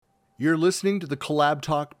You're listening to the Collab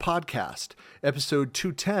Talk podcast, episode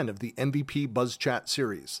 210 of the MVPbuzzChat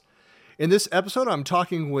series. In this episode, I'm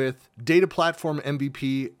talking with data platform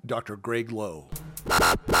MVP, Dr. Greg Lowe.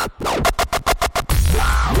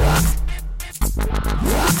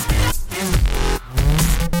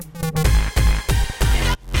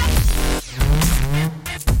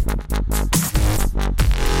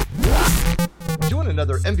 Doing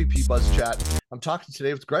another MVP Buzz Chat. I'm talking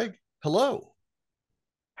today with Greg. Hello.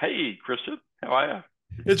 Hey, Christian, how are you?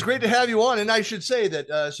 It's great to have you on. And I should say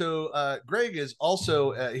that, Greg is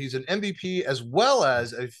also, he's an MVP as well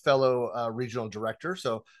as a fellow regional director.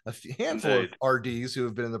 So a handful Indeed. of RDs who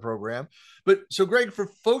have been in the program. But so Greg, for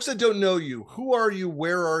folks that don't know you, who are you,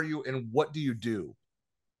 where are you, and what do you do?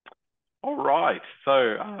 All right.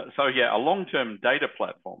 So yeah, a long-term data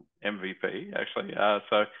platform MVP, actually.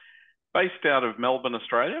 So based out of Melbourne,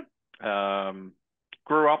 Australia.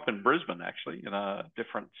 Grew up in Brisbane, actually, in a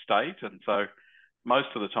different state. And so most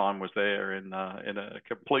of the time was there in a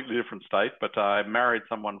completely different state. But I married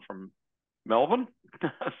someone from Melbourne. So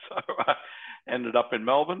ended up in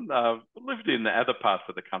Melbourne. Lived in other parts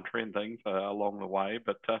of the country and things along the way.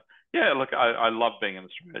 But yeah, look, I love being in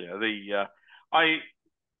Australia.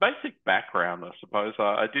 Basic background, I suppose.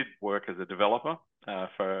 I did work as a developer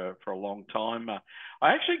for a long time.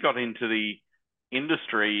 I actually got into the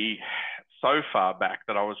industry so far back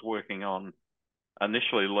that I was working on,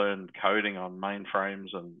 initially learned coding on mainframes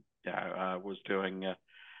and was doing, and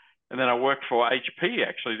then I worked for HP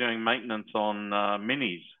actually doing maintenance on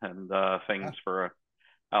minis and things for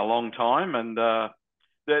a long time. And the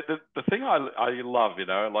thing I love,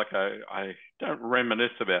 I don't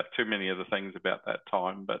reminisce about too many of the things about that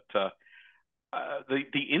time, but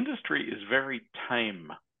the industry is very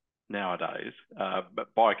tame nowadays,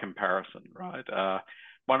 but by comparison, right?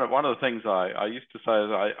 One of the things I used to say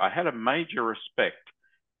is I had a major respect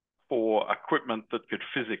for equipment that could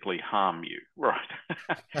physically harm you, right?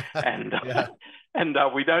 and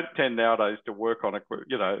we don't tend nowadays to work on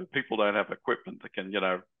equipment. People don't have equipment that can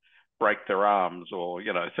break their arms or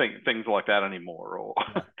things like that anymore, or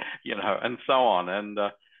and so on. And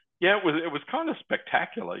it was kind of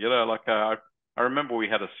spectacular. I remember we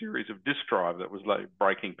had a series of disk drive that was like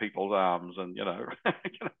breaking people's arms and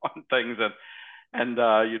things, and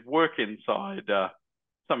you'd work inside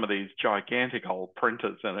some of these gigantic old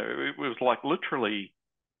printers, and it was like literally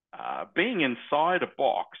being inside a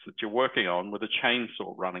box that you're working on with a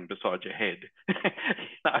chainsaw running beside your head.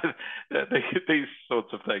 These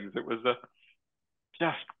sorts of things. It was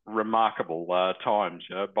just remarkable times,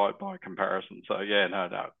 by comparison. So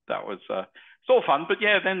that was it's all fun. But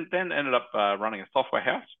yeah, then ended up running a software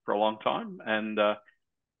house for a long time and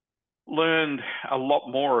learned a lot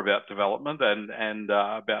more about development and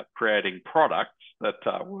about creating products that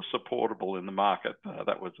were supportable in the market.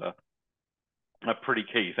 That was a pretty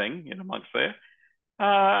key thing in amongst there.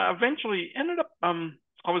 Eventually ended up,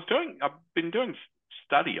 I've been doing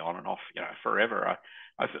study on and off, forever.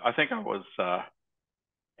 I think I was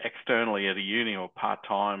externally at a uni or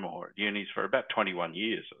part-time or at unis for about 21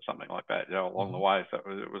 years or something like that, along the way. So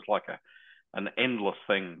it was like an endless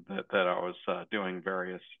thing that I was doing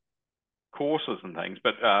various courses and things.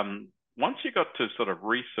 But once you got to sort of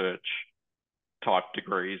research type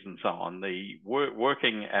degrees and so on, the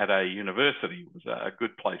working at a university was a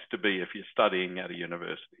good place to be if you're studying at a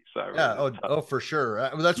university. So yeah, for sure.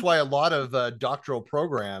 That's why a lot of doctoral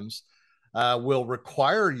programs will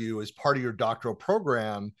require you as part of your doctoral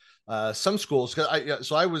program. Some schools,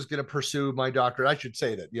 so I was going to pursue my doctorate. I should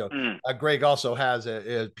say that Greg also has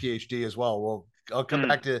a PhD as well. Well, I'll come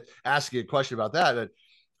back to ask you a question about that.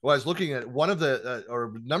 Well, I was looking at one of the or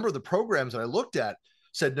a number of the programs that I looked at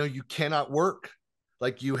said, no, you cannot work.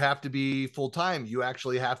 Like you have to be full time. You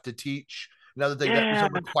actually have to teach. Another thing that was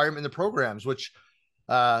a requirement in the programs, which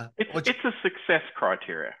it's a success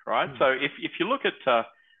criteria, right? So if you look at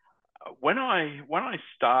when I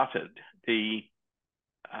started, the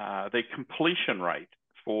completion rate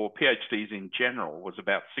for PhDs in general was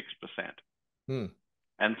about 6%,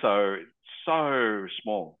 and so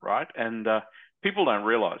small, right? And people don't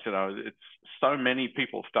realize, it's so many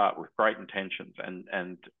people start with great intentions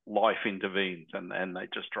and life intervenes and they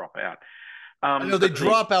just drop out. I know they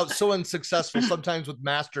drop out so unsuccessful sometimes with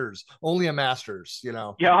masters, only a master's, Yeah,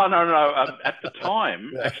 no. At the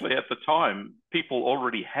time, actually, people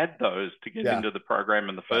already had those to get into the program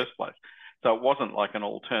in the first place. So it wasn't like an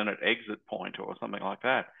alternate exit point or something like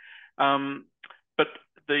that. But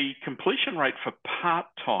the completion rate for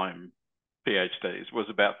part-time PhDs was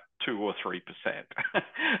about 2 or 3%.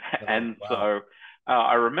 And so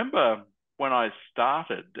I remember when I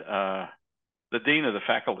started, the dean of the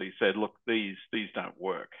faculty said, look, these don't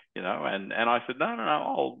work, and I said,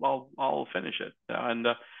 no, I'll finish it.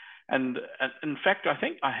 And in fact, I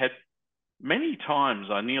think I had many times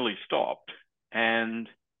I nearly stopped, and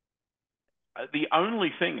the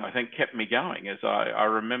only thing I think kept me going is I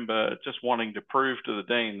remember just wanting to prove to the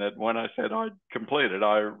dean that when I said I'd complete it,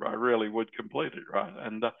 I really would complete it, right?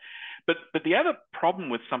 And but the other problem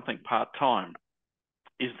with something part-time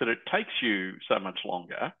is that it takes you so much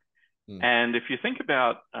longer. And if you think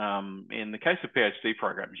about, in the case of PhD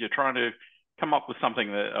programs, you're trying to come up with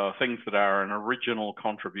something that things that are an original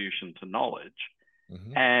contribution to knowledge.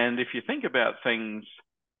 And if you think about things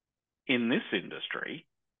in this industry,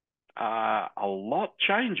 a lot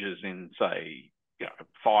changes in, say,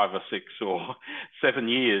 5 or 6 or 7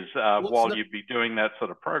 years while you'd be doing that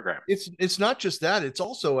sort of program. It's not just that. It's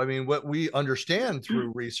also, I mean, what we understand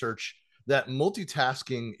through research, that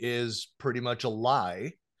multitasking is pretty much a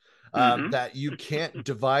lie. That you can't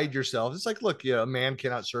divide yourself. It's like, look, a man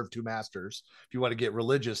cannot serve 2 masters, if you want to get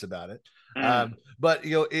religious about it. But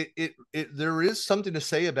there is something to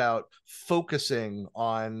say about focusing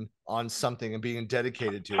on something and being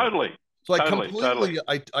dedicated to it. So I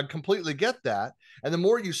completely get that. And the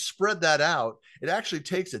more you spread that out, it actually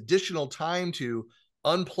takes additional time to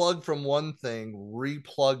unplug from one thing,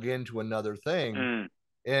 replug into another thing.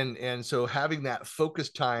 And so having that focus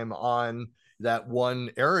time on that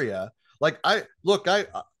one area, like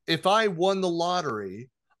if I won the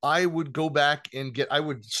lottery, I would go back and I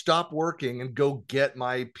would stop working and go get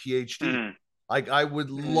my PhD. Like, I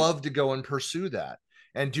would love to go and pursue that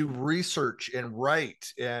and do research and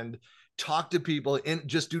write and talk to people and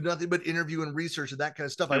just do nothing but interview and research and that kind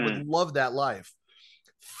of stuff. I would love that life.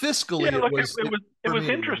 Fiscally, it was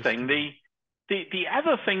interesting. The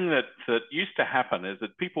other thing that used to happen is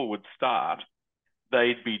that people would start,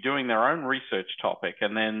 they'd be doing their own research topic,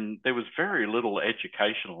 and then there was very little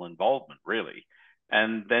educational involvement, really.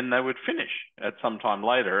 And then they would finish at some time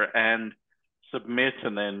later and submit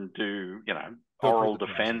and then do, oral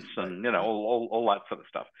defense and, all that sort of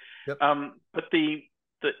stuff.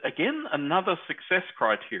 But again, another success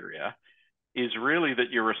criteria is really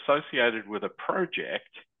that you're associated with a project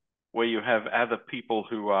where you have other people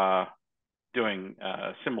who are doing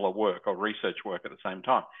similar work or research work at the same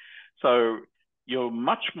time. So you're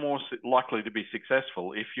much more likely to be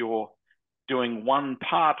successful if you're doing one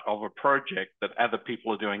part of a project that other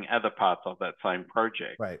people are doing other parts of that same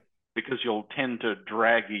project. Right. Because you'll tend to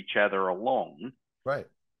drag each other along. Right.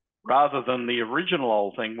 Rather than the original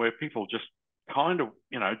old thing where people just kind of,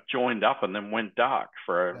 joined up and then went dark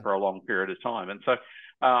for a long period of time. And so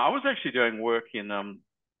I was actually doing work in,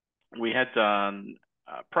 we had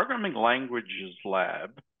Programming Languages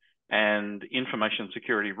Lab and Information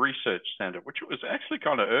Security Research Center, which was actually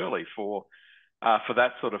kind of early for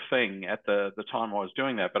that sort of thing at the time I was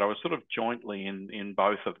doing that, but I was sort of jointly in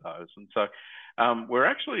both of those. And so we're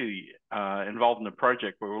actually involved in a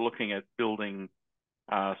project where we're looking at building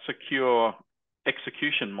secure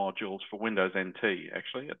execution modules for Windows NT,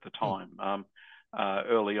 actually, at the time,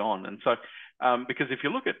 early on. And so, because if you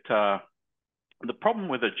look at the problem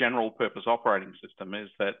with a general purpose operating system is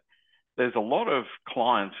that there's a lot of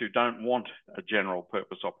clients who don't want a general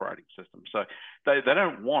purpose operating system. So they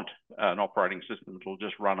don't want an operating system that will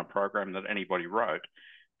just run a program that anybody wrote.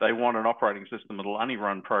 They want an operating system that will only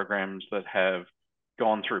run programs that have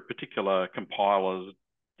gone through particular compilers,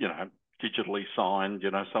 digitally signed,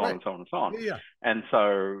 so on and so on and so on. And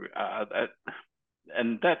so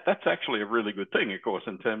that's actually a really good thing, of course,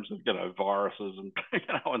 in terms of viruses and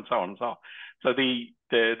and so on and so on. So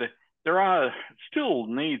there are still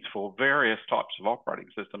needs for various types of operating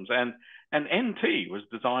systems, and NT was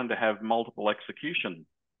designed to have multiple execution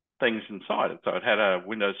things inside it. So it had a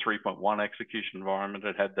Windows 3.1 execution environment.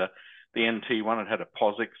 It had the NT one. It had a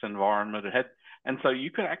POSIX environment. And so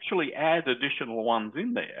you could actually add additional ones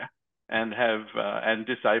in there and have and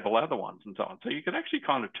disable other ones and so on. So you could actually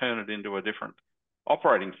kind of turn it into a different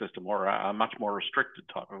operating system or a much more restricted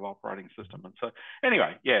type of operating system. And so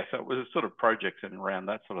anyway, so it was sort of projects in and around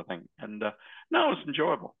that sort of thing. And no, it was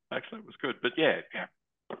enjoyable. Actually, it was good. But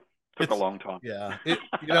took a long time.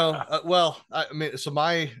 Well, I mean, so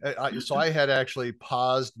I had actually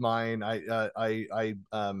paused mine. I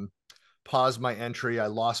paused my entry. I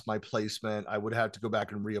lost my placement. I would have to go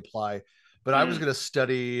back and reapply. But I was going to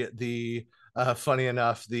study the, funny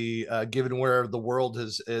enough, the given where the world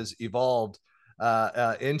has evolved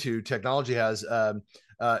into, technology has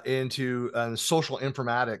into social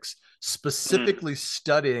informatics, specifically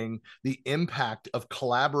studying the impact of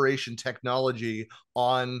collaboration technology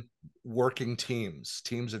on working teams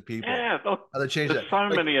of people. Yeah, look, there's so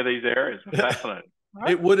many of these areas. Fascinating.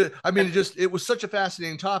 right? It would, I mean, And it was such a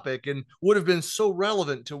fascinating topic and would have been so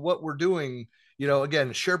relevant to what we're doing,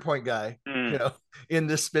 again, SharePoint guy, mm, in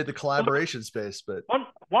this bit, the well, look, collaboration space. But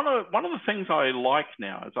one of the things I like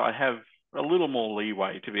now is I have a little more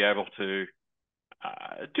leeway to be able to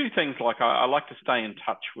do things like I like to stay in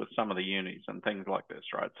touch with some of the unis and things like this,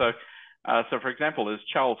 right? So for example, there's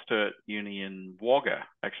Charles Sturt Uni in Wagga,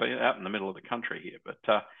 actually out in the middle of the country here.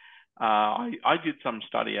 But I did some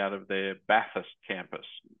study out of their Bathurst campus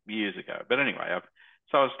years ago. But anyway,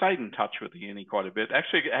 so I stayed in touch with the uni quite a bit.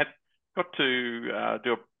 Actually, had got to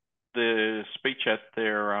do the speech at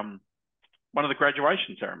their one of the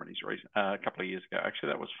graduation ceremonies a couple of years ago. Actually,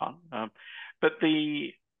 that was fun. But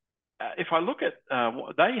if I look at,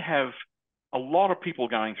 they have a lot of people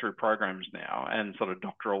going through programs now and sort of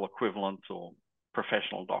doctoral equivalents or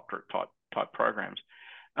professional doctorate type programs.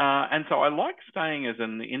 And so I like staying as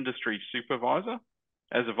an industry supervisor,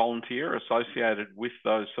 as a volunteer associated with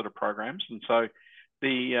those sort of programs. And so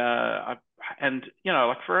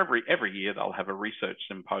like for every year they'll have a research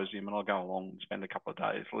symposium, and I'll go along and spend a couple of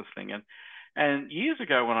days listening. And years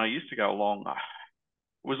ago when I used to go along,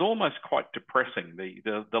 was almost quite depressing,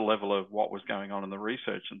 the level of what was going on in the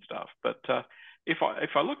research and stuff. But if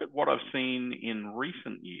I look at what I've seen in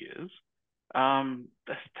recent years,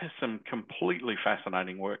 there's some completely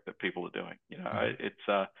fascinating work that people are doing.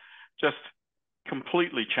 It's just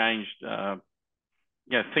completely changed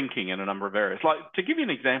thinking in a number of areas. Like, to give you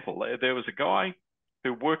an example, there was a guy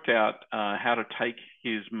who worked out how to take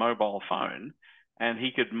his mobile phone, and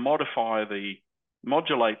he could modulate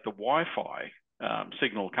the Wi-Fi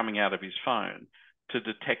signal coming out of his phone to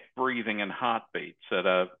detect breathing and heartbeats at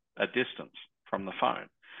a distance from the phone.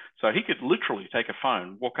 So he could literally take a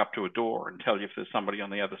phone, walk up to a door, and tell you if there's somebody on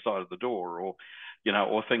the other side of the door, or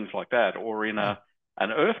things like that, or in an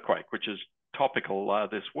earthquake, which is topical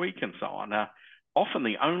this week, and so on. Often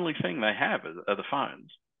the only thing they have are the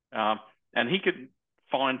phones, and he could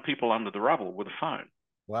find people under the rubble with a phone.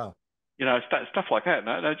 wow, Stuff like that.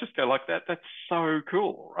 No, just go like that. That's so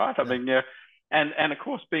cool, right? I mean, yeah. And of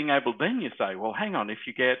course, being able, then you say, well, hang on, if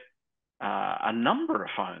you get a number of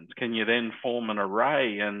phones, can you then form an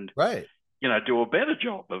array and right, do a better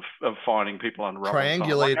job of finding people on rubble and so on?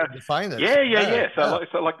 triangulate and define this. Yeah. So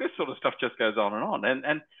Yeah. like this sort of stuff just goes on and on.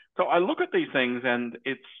 And so I look at these things, and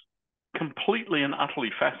it's completely and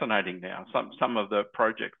utterly fascinating now, some of the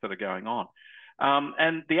projects that are going on.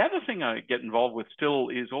 And the other thing I get involved with still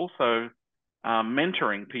is also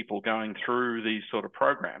mentoring people going through these sort of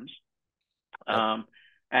programs. Yep.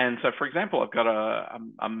 And so, for example, I've got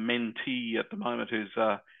a mentee at the moment who's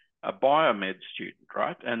a biomed student,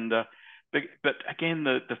 right? And but again,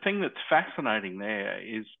 the thing that's fascinating there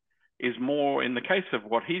is more in the case of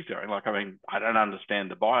what he's doing. Like, I mean, I don't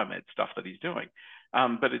understand the biomed stuff that he's doing,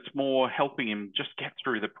 but it's more helping him just get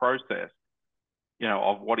through the process,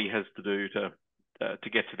 of what he has to do to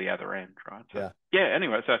get to the other end, right? So, yeah.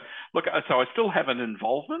 Anyway, so look, so I still have an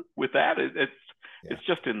involvement with that. It's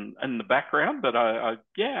just in the background, but I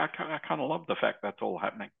kind of love the fact that's all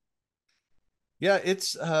happening. Yeah,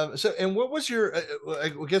 it's so. And what was your? I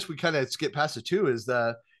guess we kind of skip past it too. Is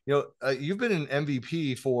that you've been an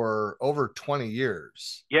MVP for over 20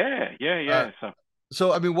 years. Yeah.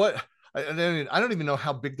 So I mean, I don't even know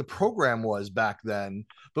how big the program was back then.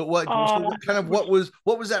 But what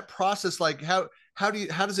was that process like? How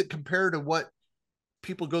does it compare to what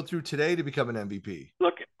people go through today to become an MVP?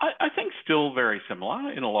 Look, I think still very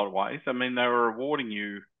similar in a lot of ways. I mean, they were awarding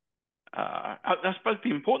you. I suppose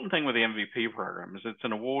the important thing with the MVP program is it's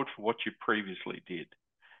an award for what you previously did,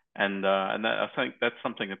 and I think that's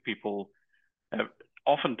something that people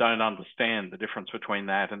often don't understand, the difference between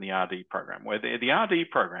that and the RD program, where the RD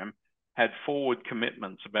program had forward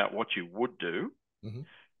commitments about what you would do. Mm-hmm.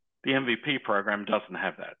 The MVP program doesn't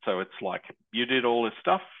have that. So it's like, you did all this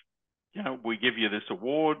stuff, we give you this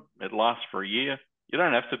award, it lasts for a year, you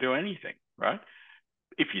don't have to do anything, right?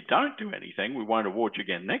 If you don't do anything, we won't award you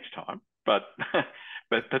again next time, but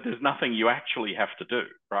but there's nothing you actually have to do,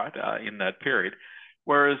 right, in that period.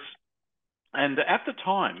 Whereas, and at the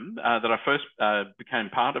time that I first became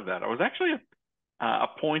part of that, I was actually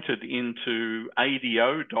appointed into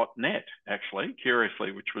ADO.net, actually,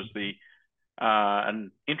 curiously, which was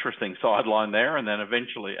an interesting sideline there, and then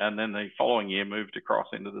the following year moved across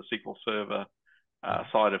into the SQL Server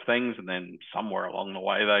side of things, and then somewhere along the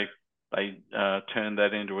way they turned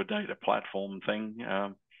that into a data platform thing,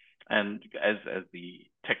 and as the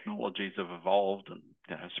technologies have evolved and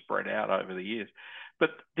spread out over the years.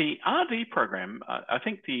 But the RD program, I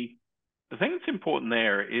think the thing that's important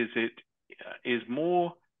there is it is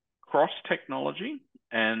more cross technology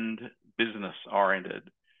and business oriented.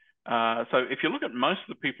 So if you look at most of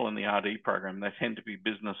the people in the RD program, they tend to be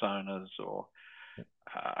business owners or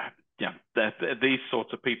these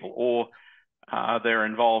sorts of people, or they're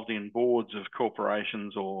involved in boards of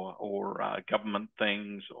corporations or government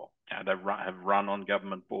things, or they have run on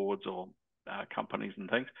government boards or companies and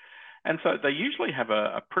things. And so they usually have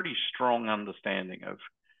a pretty strong understanding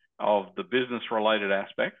of the business related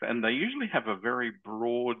aspects, and they usually have a very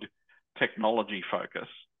broad technology focus.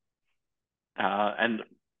 And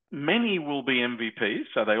many will be MVPs,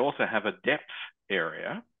 so they also have a depth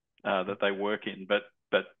area that they work in, but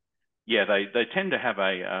yeah, they tend to have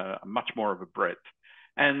a much more of a breadth.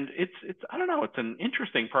 And it's I don't know, it's an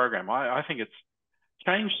interesting program. I think it's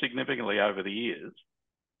changed significantly over the years.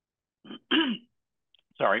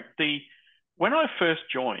 Sorry, when I first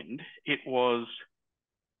joined, it was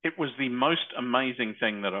the most amazing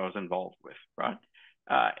thing that I was involved with, right?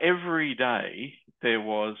 Every day there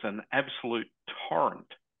was an absolute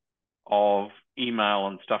torrent of email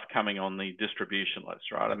and stuff coming on the distribution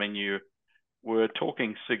list, right? I mean, you were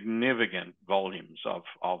talking significant volumes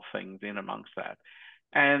of things in amongst that.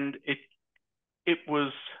 And it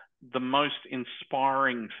was the most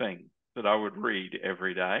inspiring thing that I would read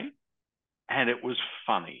every day. And it was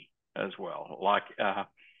funny as well. Like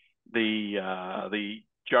the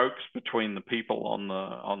jokes between the people on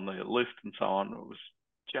the list and so on, it was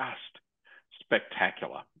just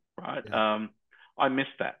spectacular, right? Yeah. I miss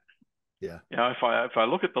that. Yeah. You know, if I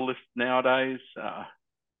look at the list nowadays,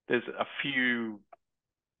 there's a few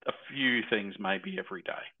things maybe every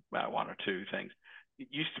day, about one or two things. It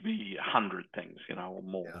used to be 100 things, you know, or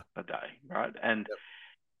more a day, right?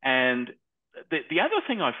 And the other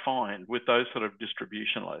thing I find with those sort of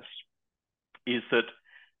distribution lists is that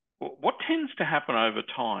what tends to happen over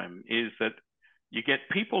time is that you get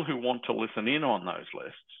people who want to listen in on those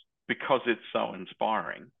lists because it's so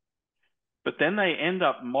inspiring, but then they end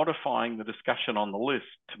up modifying the discussion on the list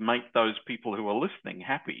to make those people who are listening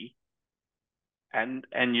happy, and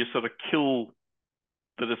you sort of kill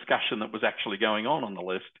the discussion that was actually going on the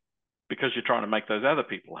list because you're trying to make those other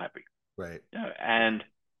people happy. Right. And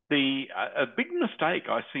a big mistake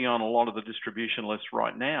I see on a lot of the distribution lists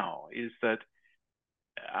right now is that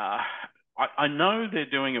I know they're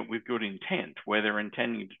doing it with good intent, where they're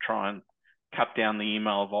intending to try and cut down the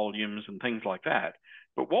email volumes and things like that.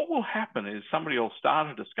 But what will happen is somebody will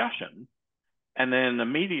start a discussion, and then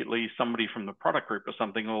immediately somebody from the product group or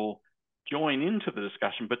something will join into the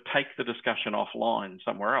discussion, but take the discussion offline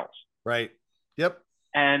somewhere else. Right. Yep.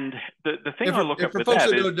 And the thing I look at for with folks that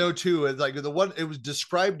that is, don't know too, is like the one it was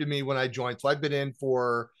described to me when I joined. So I've been in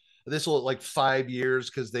for this will like 5 years,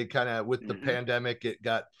 because they kind of with the pandemic it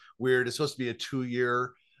got weird. It's supposed to be a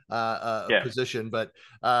 2-year position, but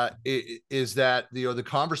it is that the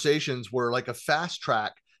conversations were like a fast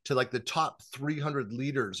track to like the top 300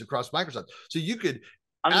 leaders across Microsoft. So you could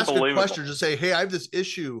ask a question to say, hey, I have this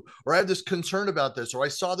issue, or I have this concern about this, or I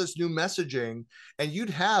saw this new messaging, and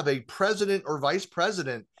you'd have a president or vice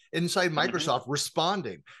president inside Microsoft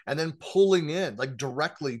responding and then pulling in like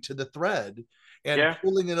directly to the thread and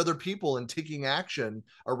pulling in other people and taking action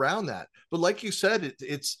around that. But like you said,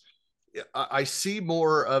 I see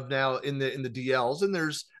more of now in the DLs, and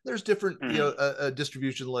there's different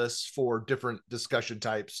distribution lists for different discussion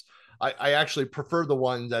types. I actually prefer the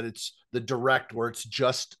one that it's the direct, where it's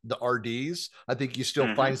just the RDs. I think you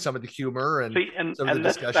still find some of the humor and some of the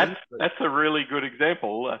discussion. That's a really good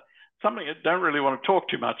example. Something I don't really want to talk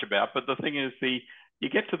too much about, but the thing is, you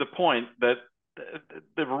get to the point that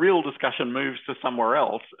the real discussion moves to somewhere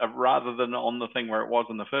else rather than on the thing where it was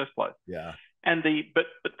in the first place. Yeah. And the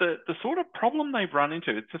sort of problem they've run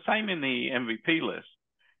into, it's the same in the MVP list,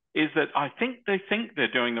 is that I think they think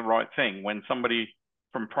they're doing the right thing when somebody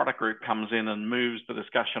from product group comes in and moves the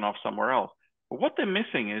discussion off somewhere else. But what they're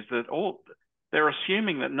missing is that they're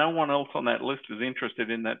assuming that no one else on that list is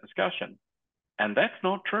interested in that discussion. And that's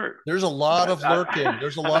not true. There's a lot of lurking.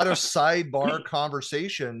 There's a lot of sidebar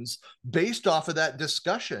conversations based off of that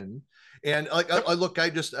discussion. And like, I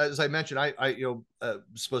just, as I mentioned, I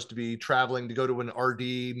supposed to be traveling to go to an RD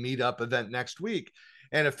meetup event next week.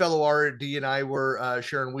 And a fellow RD and I were,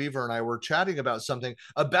 Sharon Weaver and I were chatting about something,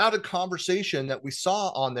 about a conversation that we saw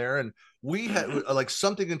on there. And we had like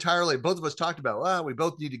something entirely, both of us talked about, well, we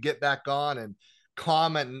both need to get back on and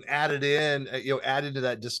comment and add it in, add into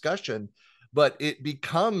that discussion. But it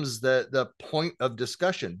becomes the point of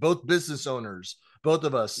discussion, both business owners, both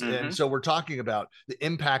of us. And so we're talking about the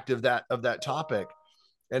impact of that topic.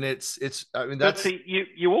 And it's, I mean, that's, but see,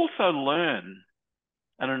 you also learn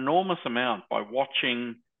an enormous amount by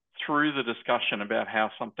watching through the discussion about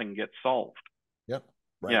how something gets solved. Yep.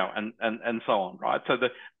 you Right. know, and so on, right? So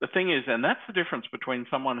the thing is, and that's the difference between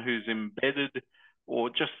someone who's embedded or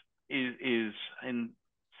just is in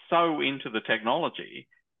so into the technology,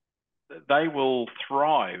 they will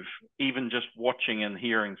thrive even just watching and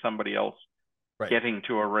hearing somebody else Right. getting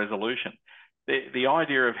to a resolution. The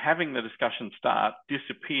idea of having the discussion start,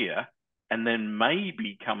 disappear, and then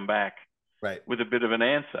maybe come back Right. with a bit of an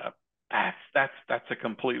answer, that's a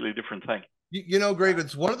completely different thing. You know, Greg,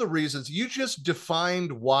 it's one of the reasons you just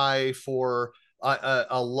defined why for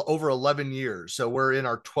over 11 years. So we're in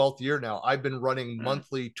our 12th year now. I've been running Mm.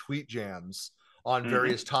 monthly tweet jams on Mm-hmm.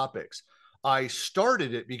 various topics. I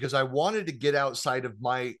started it because I wanted to get outside of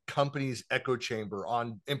my company's echo chamber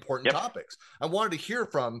on important Yep. topics. I wanted to hear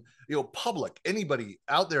from, public, anybody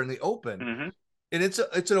out there in the open. Mm-hmm. And it's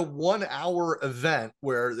a 1 hour event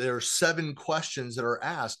where there are 7 questions that are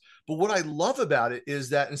asked. But what I love about it is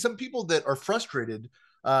that, and some people that are frustrated,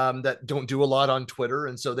 that don't do a lot on Twitter,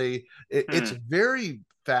 and so it's Mm. very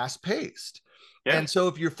fast paced. Yep. And so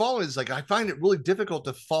if you're following, it's like I find it really difficult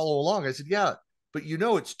to follow along. I said, yeah, but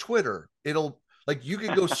it's Twitter. It'll, like, you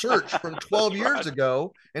could go search from 12 That's years right.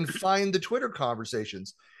 ago and find the Twitter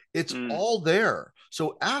conversations. It's Mm. all there.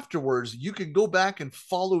 So afterwards, you can go back and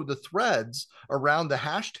follow the threads around the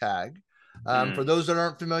hashtag. For Mm. those that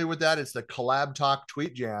aren't familiar with that, it's the Collab Talk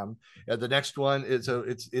Tweet Jam. The next one is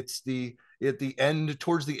it's the at the end,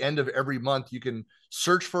 towards the end of every month. You can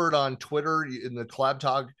search for it on Twitter in the Collab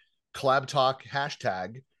Talk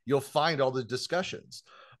hashtag. You'll find all the discussions.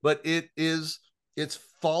 But it's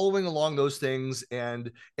following along those things,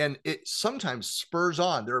 and it sometimes spurs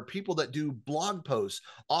on. There are people that do blog posts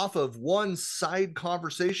off of one side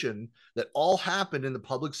conversation that all happened in the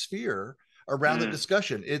public sphere around the Mm.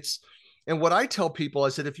 discussion. And what I tell people, I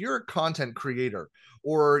said, if you're a content creator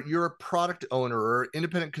or you're a product owner or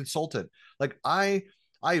independent consultant, like I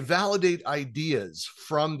validate ideas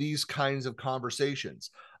from these kinds of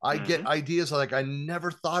conversations. I get Mm-hmm. ideas like I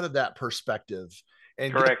never thought of that perspective,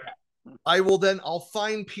 and get Correct. I'll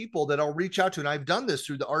find people that I'll reach out to. And I've done this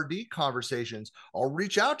through the RD conversations. I'll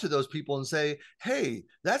reach out to those people and say, hey,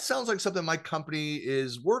 that sounds like something my company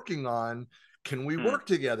is working on. Can we Mm. work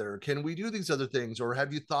together? Can we do these other things? Or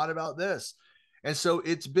have you thought about this? And so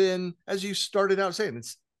it's been, as you started out saying,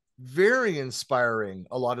 it's very inspiring,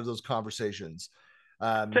 a lot of those conversations.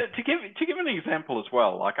 Um, To give an example as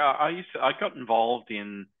well, like I got involved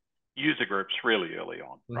in user groups really early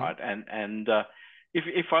on, mhm. right? And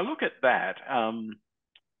if I look at that,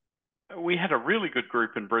 we had a really good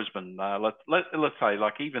group in Brisbane. Let's say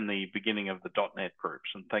like even the beginning of the .NET groups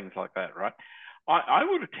and things like that, right? I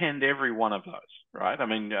would attend every one of those, right? I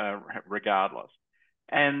mean, regardless.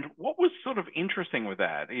 And what was sort of interesting with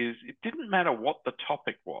that is it didn't matter what the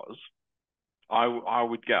topic was, I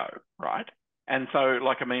would go, right? And so,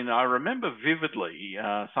 like, I mean, I remember vividly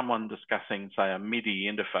someone discussing, say, a MIDI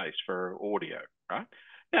interface for audio, right?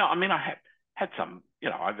 Now, I mean, I had some,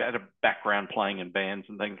 I've had a background playing in bands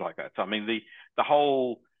and things like that. So, I mean, the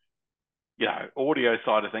whole, audio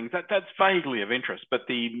side of things, that's vaguely of interest, but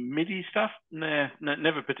the MIDI stuff,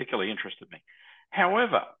 never particularly interested me.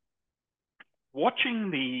 However, watching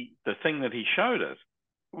the thing that he showed us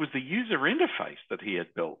was the user interface that he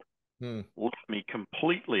had built Hmm. left me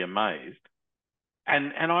completely amazed.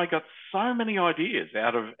 And I got so many ideas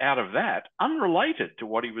out of that, unrelated to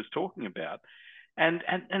what he was talking about. And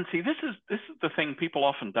see, this is the thing people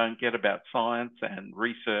often don't get about science and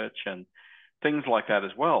research and things like that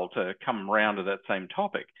as well, to come around to that same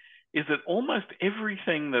topic, is that almost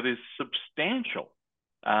everything that is substantial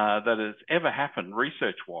that has ever happened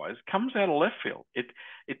research-wise comes out of left field.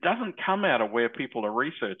 It doesn't come out of where people are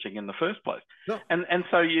researching in the first place. No, And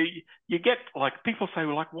so you get, like, people say,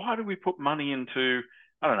 well, like, why do we put money into,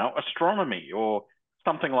 I don't know, astronomy or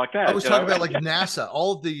something like I that, was talking about like NASA,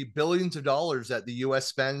 all of the billions of dollars that the US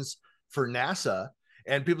spends for NASA.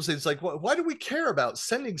 And people say, it's like, why do we care about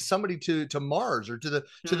sending somebody to Mars or to the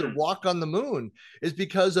Hmm. walk on the moon? Is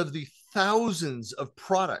because of the thousands of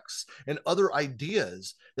products and other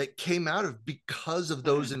ideas that came out of because of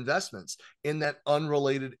those Hmm. investments in that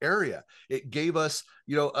unrelated area. It gave us,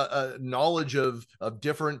 a knowledge of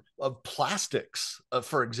different of plastics,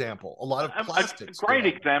 for example. A lot of A plastics great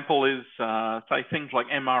development. example is, say, things like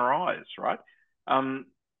MRIs, right? Um,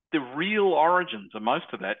 the real origins of most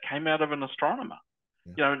of that came out of an astronomer,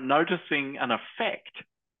 Yeah. noticing an effect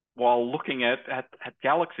while looking at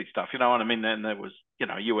galaxy stuff. You know what I mean? And there was,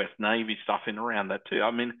 US Navy stuff in around that too.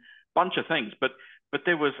 I mean, bunch of things, but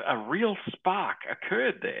there was a real spark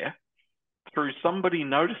occurred there through somebody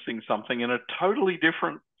noticing something in a totally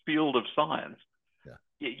different field of science. Yeah.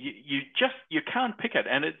 You can't pick it,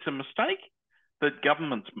 and it's a mistake that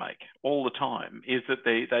governments make all the time is that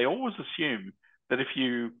they always assume that if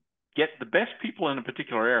you get the best people in a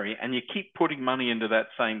particular area and you keep putting money into that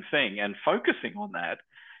same thing and focusing on that,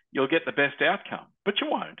 you'll get the best outcome, but you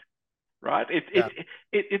won't, right?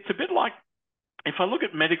 It's a bit like, if I look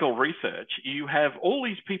at medical research, you have all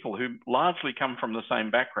these people who largely come from the same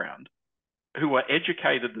background, who are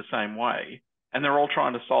educated the same way, and they're all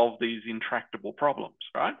trying to solve these intractable problems,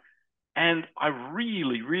 right? And I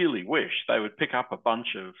really, really wish they would pick up a bunch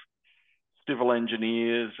of civil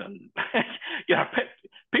engineers and you know,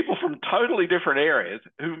 people from totally different areas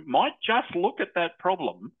who might just look at that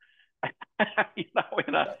problem, you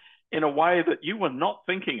know, in a way that you were not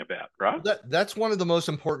thinking about, right? That's one of the most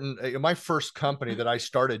important. My first company that I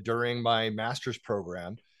started during my master's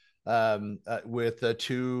program, with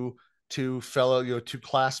two fellow, two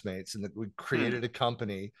classmates, and we created a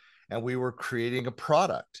company, and we were creating a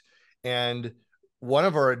product. And one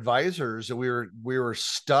of our advisors, we were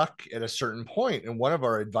stuck at a certain point, and one of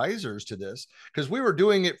our advisors to this, because we were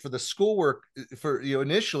doing it for the schoolwork, for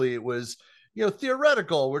initially it was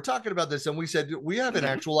theoretical, we're talking about this, and we said we have an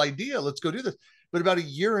actual idea, let's go do this. But about a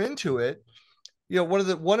year into it,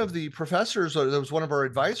 one of the professors, or that was one of our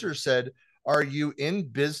advisors, said, are you in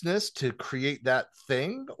business to create that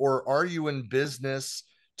thing, or are you in business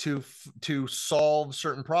to solve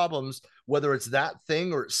certain problems, whether it's that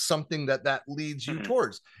thing or something that leads you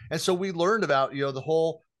towards? And so we learned about the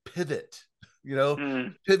whole pivot,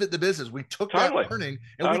 pivot the business. We took that learning,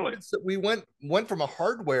 and we went from a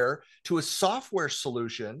hardware to a software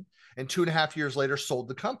solution, and 2.5 years later sold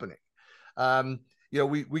the company.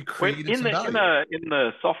 We created some value in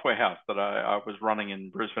the software house that I was running in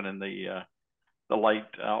Brisbane in the late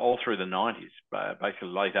all through the 90s, basically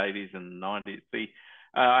late 80s and 90s.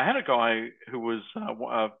 I had a guy who was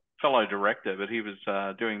a fellow director, but he was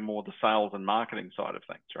doing more the sales and marketing side of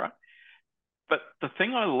things, right? But the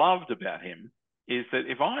thing I loved about him is that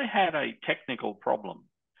if I had a technical problem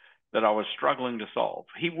that I was struggling to solve,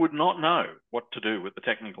 he would not know what to do with the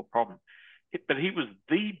technical problem. But he was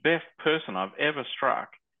the best person I've ever struck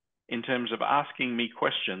in terms of asking me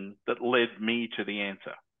questions that led me to the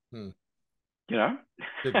answer. You know?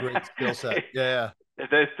 It's a great skill set. Yeah.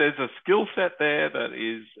 There's a skill set there that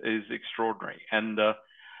is extraordinary. And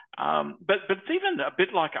but it's even a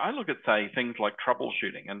bit like, I look at, say, things like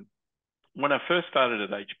troubleshooting. And when I first started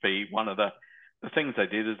at HP, one of the things they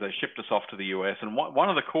did is they shipped us off to the US. And one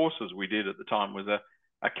of the courses we did at the time was a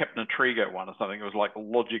Captain Trigo one or something. It was like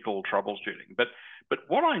logical troubleshooting. But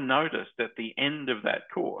what I noticed at the end of that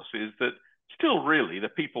course is that still really the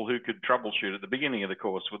people who could troubleshoot at the beginning of the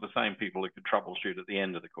course were the same people who could troubleshoot at the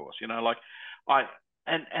end of the course.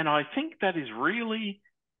 I think that is really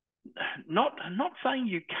not saying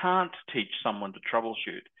you can't teach someone to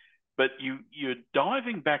troubleshoot, but you're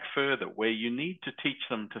diving back further where you need to teach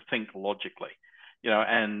them to think logically,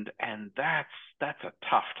 and that's a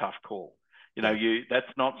tough call.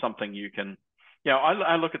 That's not something you can,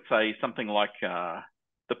 I look at, say, something like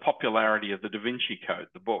the popularity of the Da Vinci Code,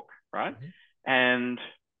 the book, right? And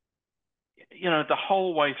the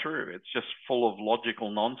whole way through, it's just full of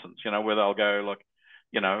logical nonsense, where they'll go, look,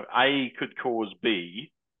 A could cause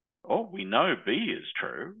B. Oh, we know B is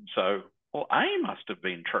true, so, well, A must have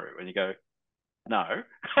been true. And you go, no.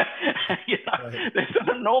 Right. There's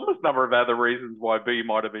an enormous number of other reasons why B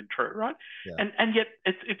might have been true, right? Yeah. And yet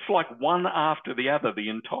it's like one after the other, the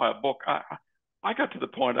entire book. I got to the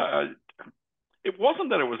point, it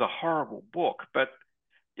wasn't that it was a horrible book, but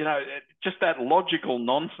just that logical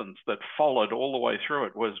nonsense that followed all the way through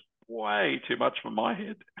it was way too much for my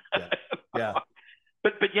head. Yeah.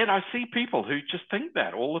 But yet I see people who just think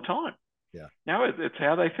that all the time. Yeah. Now it's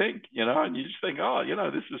how they think, and you just think, oh,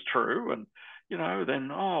 this is true. And, then,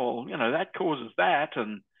 oh, that causes that.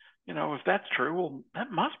 And, if that's true, well, that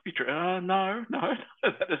must be true. No,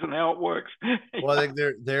 that isn't how it works. Well, I think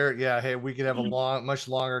yeah. Hey, we could have a much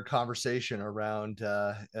longer conversation around,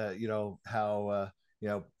 how,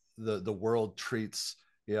 the world treats,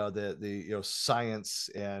 the science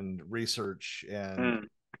and research and,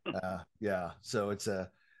 so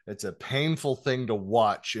it's a painful thing to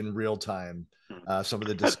watch in real time. Some of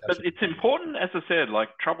the discussion, but it's important, as I said, like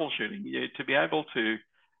troubleshooting, to be able to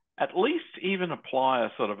at least even apply a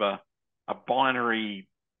sort of a binary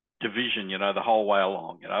division, the whole way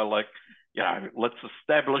along. Let's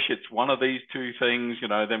establish it's one of these two things.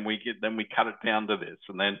 Then we cut it down to this,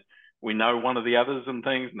 and then we know one of the others and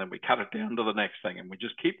things, and then we cut it down to the next thing, and we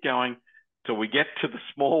just keep going till we get to the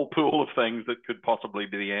small pool of things that could possibly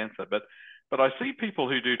be the answer. But I see people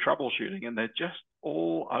who do troubleshooting, and they're just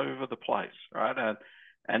all over the place, right?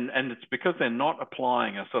 And it's because they're not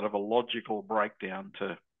applying a sort of a logical breakdown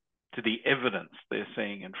to to the evidence they're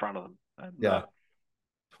seeing in front of them. And, Yeah.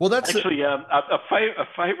 Well, that's actually a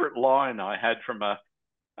favorite line I had from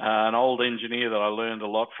an old engineer that I learned a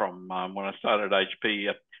lot from when I started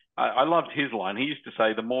HP. I loved his line. He used to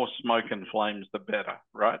say, "The more smoke and flames, the better,"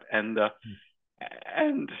 right? And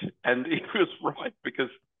he was right, because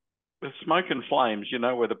with smoke and flames, you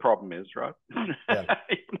know where the problem is, right? yeah.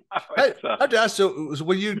 You know, I have to ask. So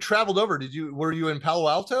when you traveled over, were you in Palo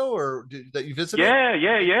Alto or that you visited? yeah.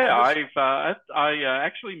 I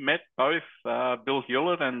actually met both Bill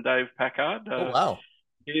Hewlett and Dave Packard Oh wow.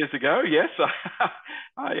 years ago. Yes,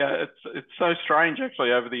 it's so strange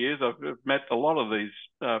actually. Over the years, I've met a lot of these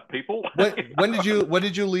people. When did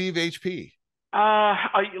you leave HP?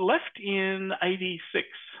 I left in '86,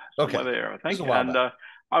 Okay, somewhere there, I this is think, a while and back.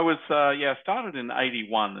 I was started in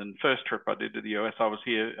 '81, and first trip I did to the US, I was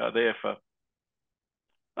there for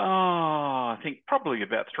I think probably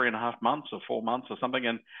about 3.5 months or 4 months or something.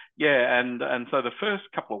 And yeah, and so the first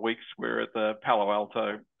couple of weeks we were at the Palo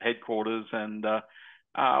Alto headquarters, and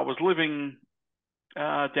I was living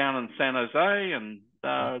down in San Jose, and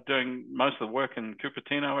doing most of the work in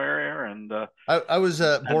Cupertino area, I was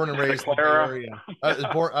and born and Santa raised in the Bay Clara. Area.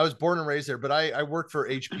 I was born and raised there, but I worked for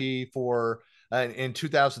HP for in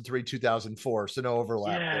 2003, 2004, so no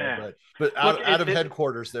overlap there. Yeah. But Look, out of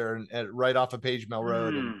headquarters there, and right off of Page Mill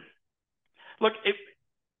Road, and look,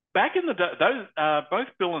 back in the day, those both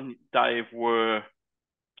Bill and Dave were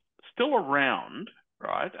still around,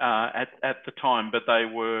 right, at the time, but they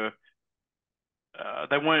weren't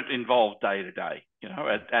involved day to day, you know,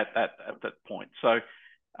 at that point. So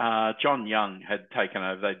John Young had taken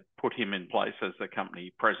over. They'd put him in place as the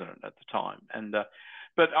company president at the time. And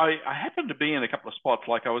but I happened to be in a couple of spots.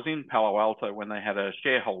 Like I was in Palo Alto when they had a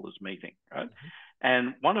shareholders meeting, right? mm-hmm.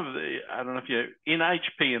 And one of the, I don't know if you, in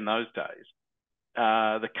HP in those days,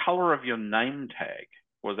 the color of your name tag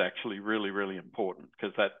was actually really, really important,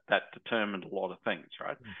 because that determined a lot of things,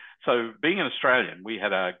 right? Mm-hmm. So being an Australian, we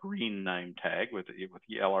had a green name tag with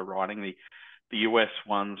yellow writing. The US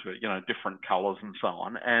ones were, you know, different colors and so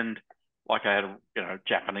on. And like I had, you know,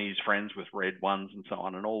 Japanese friends with red ones and so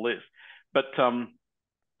on and all this. But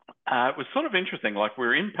it was sort of interesting. Like we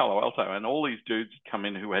were in Palo Alto, and all these dudes come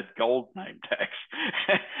in who had gold name tags,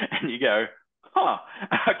 and you go, huh,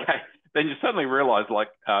 okay. Then you suddenly realize, like,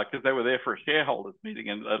 because they were there for a shareholders meeting,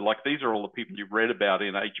 and like these are all the people you read about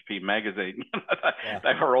in HP magazine. Yeah.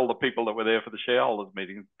 They were all the people that were there for the shareholders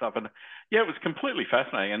meeting and stuff. And yeah, it was completely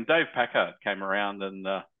fascinating. And Dave Packard came around and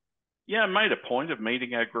made a point of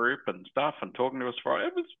meeting our group and stuff and talking to us for it.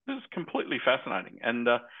 It was completely fascinating. And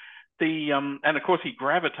and of course he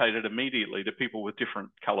gravitated immediately to people with different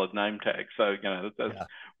colored name tags. So, you know, Yeah.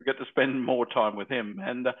 we got to spend more time with him.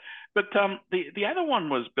 And but the other one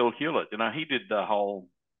was Bill Hewlett. You know, he did the whole,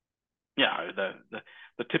 you know,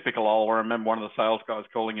 the typical old. I remember one of the sales guys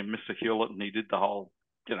calling him Mr. Hewlett, and he did the whole,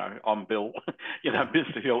 you know, I'm Bill. You know,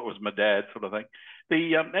 Mr. Hewlett was my dad, sort of thing.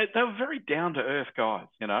 They were very down to earth guys.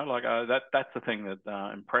 You know, like that's the thing that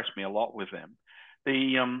impressed me a lot with them.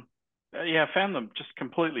 I found them just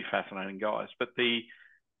completely fascinating guys. But it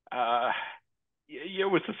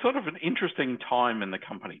was a sort of an interesting time in the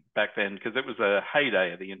company back then, because it was a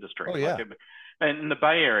heyday of the industry. Oh yeah. And in the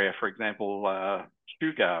Bay Area, for example,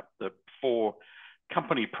 Sugar, the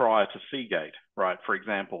company prior to Seagate, right, for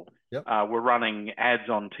example, Yep. were running ads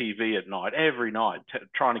on TV at night, every night,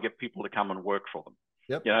 trying to get people to come and work for them.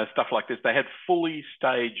 Yep. You know, stuff like this. They had fully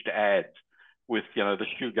staged ads with, you know, the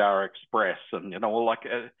Sugar Express, and, you know, like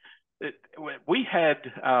we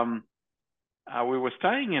had. We were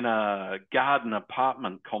staying in a garden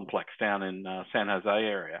apartment complex down in San Jose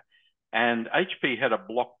area, and HP had a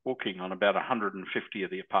block booking on about 150 of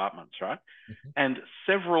the apartments, right? Mm-hmm. And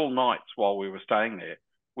several nights while we were staying there,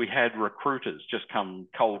 we had recruiters just come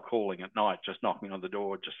cold calling at night, just knocking on the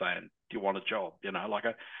door, just saying, "Do you want a job?" You know, like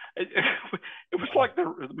it was like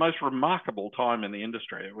the most remarkable time in the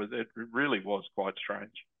industry. It really was quite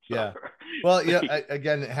strange. So, Yeah. Well, yeah.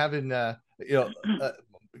 Again, having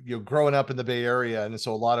growing up in the Bay Area, and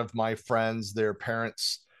so a lot of my friends, their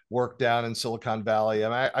parents worked down in Silicon Valley. I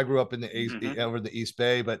mean, I grew up in the over in the East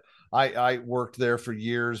Bay, but I worked there for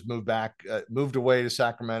years. Moved away to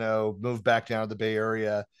Sacramento, moved back down to the Bay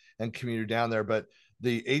Area, and commuted down there. But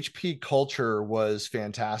the HP culture was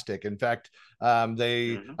fantastic. In fact,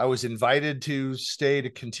 I was invited to stay to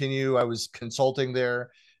continue. I was consulting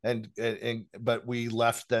there, and but we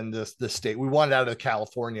left then the state. We wanted out of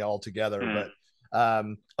California altogether, but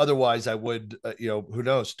otherwise I would who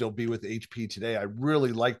knows, still be with HP today. I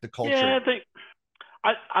really liked the culture.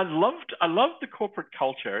 I loved the corporate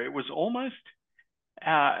culture. It was almost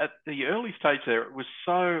at the early stage there, it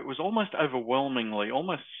was almost overwhelmingly,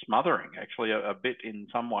 almost smothering, actually, a bit in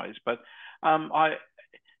some ways. But the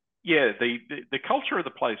culture of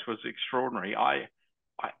the place was extraordinary.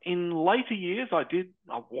 In later years, I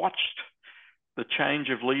watched the change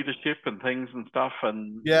of leadership and things and stuff.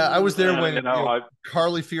 And yeah, I was there when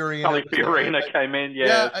Carly Fiorina came in.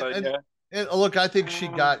 And look, I think she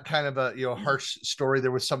got kind of a harsh story.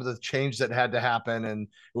 There was some of the change that had to happen, and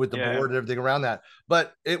with the board and everything around that.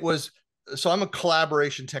 But it was so. I'm a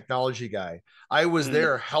collaboration technology guy. I was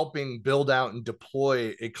there helping build out and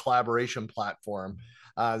deploy a collaboration platform.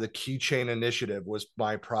 The Keychain Initiative was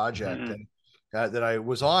my project, and that I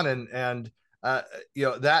was on, and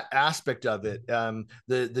that aspect of it,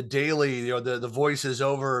 the daily, the voices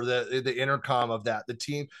over the intercom of that, the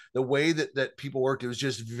team, the way that people worked, it was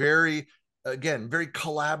just very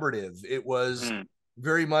collaborative. It was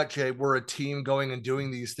very much we're a team going and doing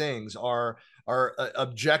these things. Our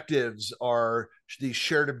objectives are these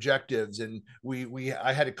shared objectives, and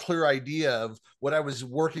I had a clear idea of what I was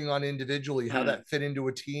working on individually, how that fit into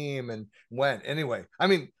a team, and when. Anyway, I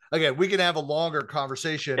mean, again, we can have a longer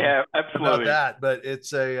conversation about that, but it's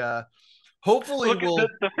hopefully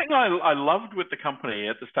the thing I loved with the company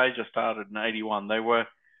at the stage I started in 81,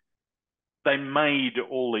 they made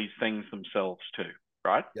all these things themselves too,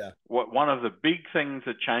 right? Yeah. One of the big things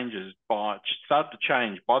that started to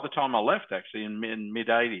change by the time I left, actually, in mid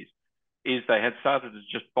 80s, is they had started to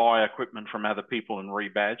just buy equipment from other people and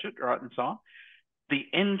rebadge it, right, and so on. The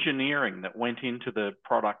engineering that went into the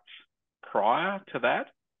products prior to that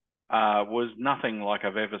was nothing like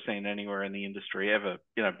I've ever seen anywhere in the industry ever,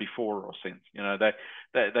 before or since.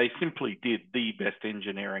 They simply did the best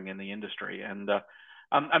engineering in the industry. And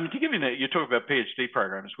I mean, to give you talk about PhD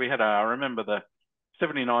programs, we had I remember the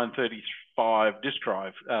 7935 disk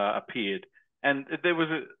drive appeared, and there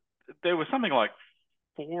was something like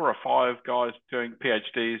 4 or 5 guys doing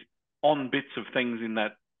PhDs on bits of things in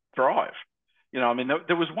that drive. I mean,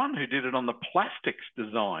 there was one who did it on the plastics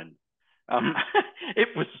design. It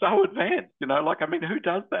was so advanced, I mean, who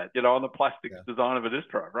does that, on the plastics design of a disk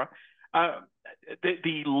drive, right?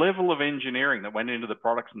 The level of engineering that went into the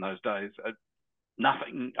products in those days,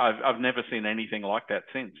 nothing. I've never seen anything like that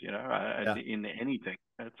since, in anything.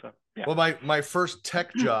 Well, my first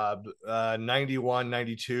tech job, 91,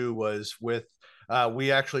 92, was with,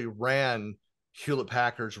 we actually ran Hewlett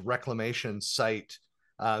Packard's reclamation site.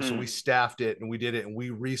 So we staffed it and we did it, and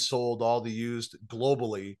we resold all the used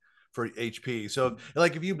globally for HP. So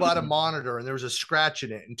like if you bought a monitor and there was a scratch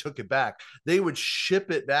in it and took it back, they would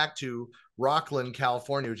ship it back to Rockland,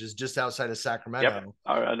 California, which is just outside of Sacramento. Yep.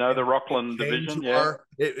 I know the Rockland division.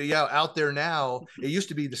 Out there now. It used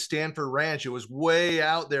to be the Stanford Ranch. It was way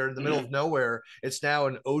out there in the middle of nowhere. It's now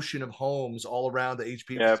an ocean of homes all around the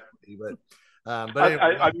HP facility. But anyway,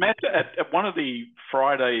 I met at one of the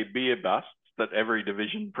Friday beer busts that every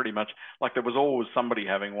division pretty much, like there was always somebody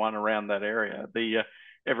having one around that area.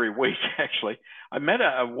 Every week, actually. I met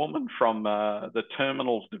a woman from the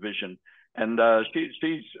terminals division, and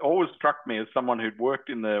she's always struck me as someone who'd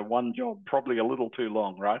worked in the one job probably a little too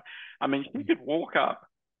long, right? I mean, she could walk up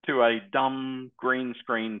to a dumb green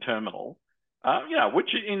screen terminal,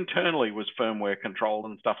 which internally was firmware controlled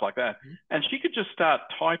and stuff like that, and she could just start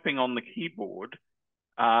typing on the keyboard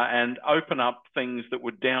and open up things that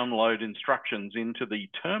would download instructions into the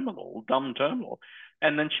dumb terminal.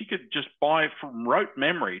 And then she could just from rote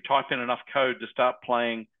memory, type in enough code to start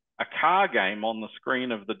playing a car game on the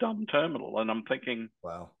screen of the dumb terminal. And I'm thinking,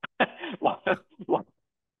 wow,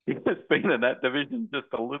 it's been in that division just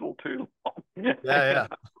a little too long. Yeah.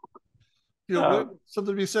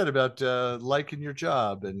 Something to be said about liking your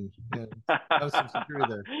job and have some security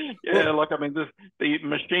there. Yeah, I mean, the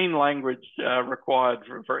machine language required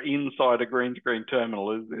for inside a green screen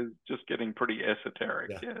terminal is just getting pretty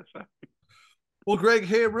esoteric. So. Well, Greg,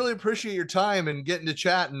 hey, I really appreciate your time and getting to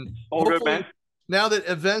chat. And all good, man. Now that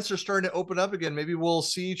events are starting to open up again, maybe we'll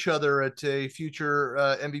see each other at a future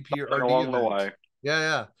MVP or RD along event. The way.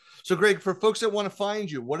 Yeah. So, Greg, for folks that want to find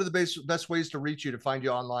you, what are the best ways to reach you, to find you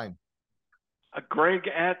online? Greg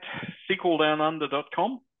at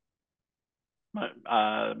SQLdownunder.com.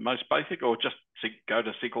 Most basic, or just go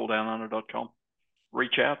to SQLdownunder.com.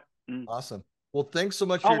 Reach out. Awesome. Well, thanks so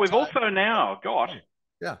much for your we've time. also now got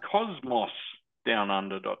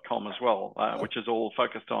CosmosDownUnder.com as well, which is all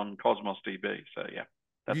focused on Cosmos DB. So,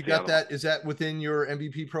 you got that? Is that within your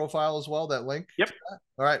MVP profile as well, that link? Yep.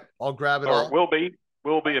 All right. I'll grab it. Or it will be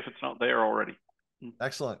if it's not there already.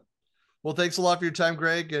 Excellent. Well, thanks a lot for your time,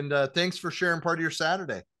 Greg. And thanks for sharing part of your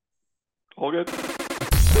Saturday. All good.